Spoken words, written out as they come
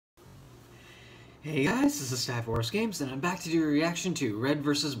Hey guys, this is Staff Wars Games, and I'm back to do a reaction to Red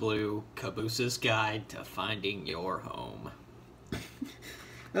vs. Blue, Caboose's Guide to Finding Your Home.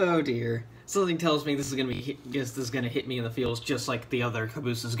 Oh dear. Something tells me this is gonna hit me in the feels just like the other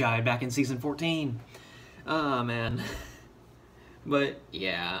Caboose's Guide back in Season 14. Oh man. But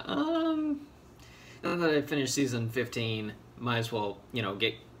yeah, now that I finished Season 15, might as well,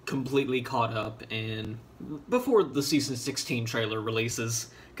 get completely caught up and before the Season 16 trailer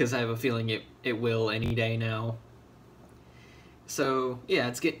releases, because I have a feeling it will any day now. So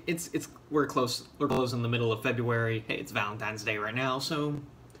yeah, we're close in the middle of February. Hey, it's Valentine's Day right now, so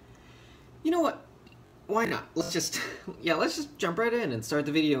you know what? Why not? Let's just jump right in and start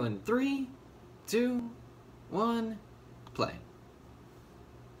the video in 3, 2, 1, play.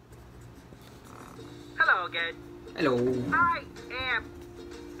 Hello again. Hello. I am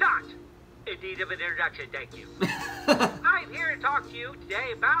not in need of an introduction, thank you. I'm here to talk to you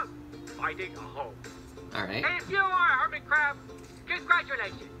today about finding a home. Alright. And if you are a hermit crab,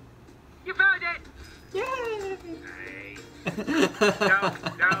 congratulations. You found it! Yay! Hey. No.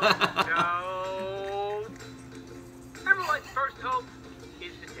 Everyone's first home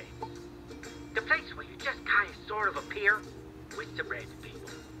is the same. The place where you just kind of sort of appear with some random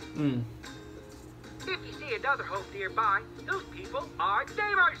people. If you see another home nearby, those people are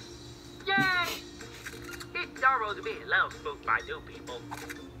neighbors! Yay! It's normal to be a little spooked by new people.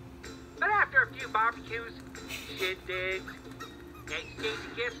 But after a few barbecues, shindigs, and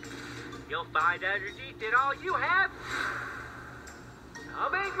exchanging gifts, you'll find underneath it all you have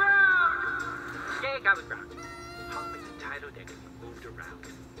common ground! Yeah, common ground. Home is a title that can be moved around.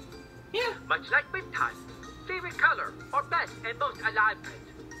 Yeah. Much like bedtime, favorite color, or best and most alive pet.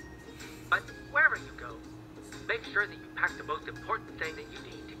 But wherever you go, make sure that you pack the most important thing that you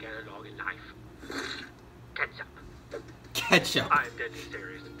need to get along in life. Ketchup. Ketchup. I'm deadly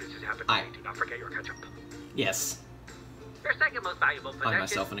serious. This has happened to me. Do not forget your ketchup. Yes. Your second most valuable possession I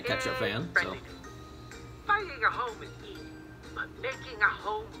myself am a ketchup fan, so. Finding a home is easy, but making a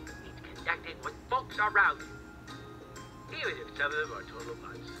home means connecting with folks around you. Even if some of them are total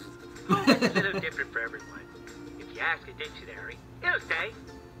butts. Home is a little different for everyone. If you ask a dictionary, it'll say,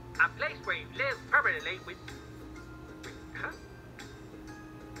 a place where you live permanently with huh?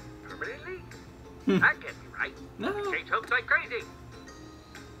 Permanently? That can't be right. No. You change homes like crazy.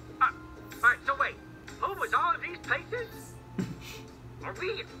 Alright, so wait. Home was all of these places? Are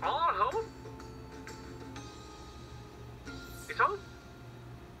we all home? Is home?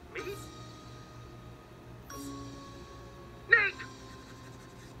 Me? Nate!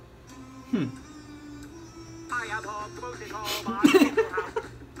 I am home, Caboose is home, I am your house.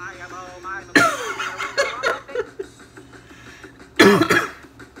 I am home, I'm a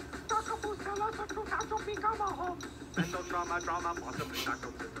become a home. Mental trauma, possibly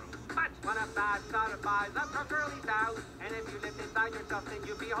Stockholm syndrome. But one of bad certifies up from early south. And if you lived inside yourself, then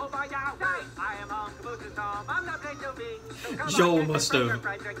you'd be home by now. I am home, Caboose is home, I'm the place to be. So Joel must have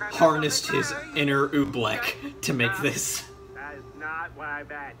harnessed his inner Oobleck to make this. That is not what I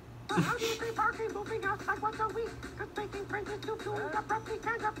meant. How do you be parking moving outside once a week? Because making friends is too abruptly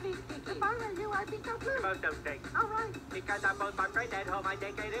kind of bleak. If I were you, I'd be so blue. Most don't think. Alright. Because I'm both my friend at home, I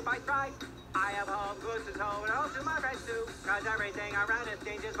think it if I try. I am home, Goose is home, and home to my friends too. Because everything around us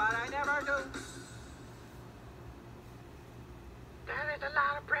changes, but I never do. That is a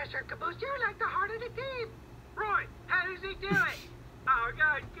lot of pressure, Caboose. You're like the heart of the team. Roy, how does he do it? Oh,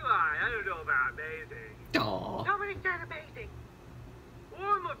 God, come on. I don't know about amazing. Aww. Nobody said amazing.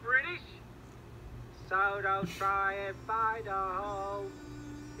 I'm a British. So don't try and find a home.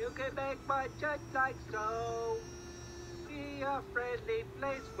 You can make one just like so. Be a friendly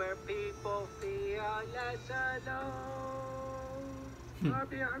place where people feel less alone. Or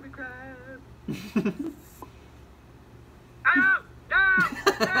be a army crab. Oh! No!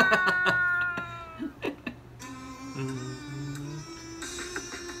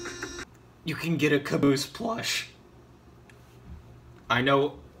 You can get a Caboose plush. I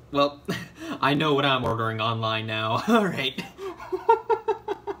know, well, I know what I'm ordering online now. Alright.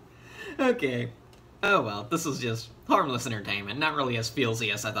 Okay. Oh well, this is just harmless entertainment. Not really as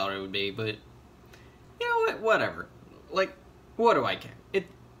feelsy as I thought it would be, but you know what? Whatever. Like, what do I care?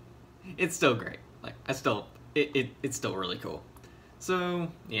 It's still great. Like, it's still really cool.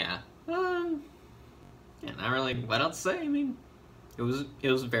 So, yeah. Yeah, not really what else to say. I mean, it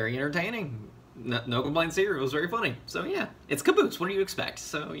was very entertaining. No complaints here, it was very funny. So yeah, it's Caboose, what do you expect?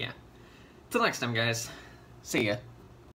 So yeah. Till next time, guys. See ya.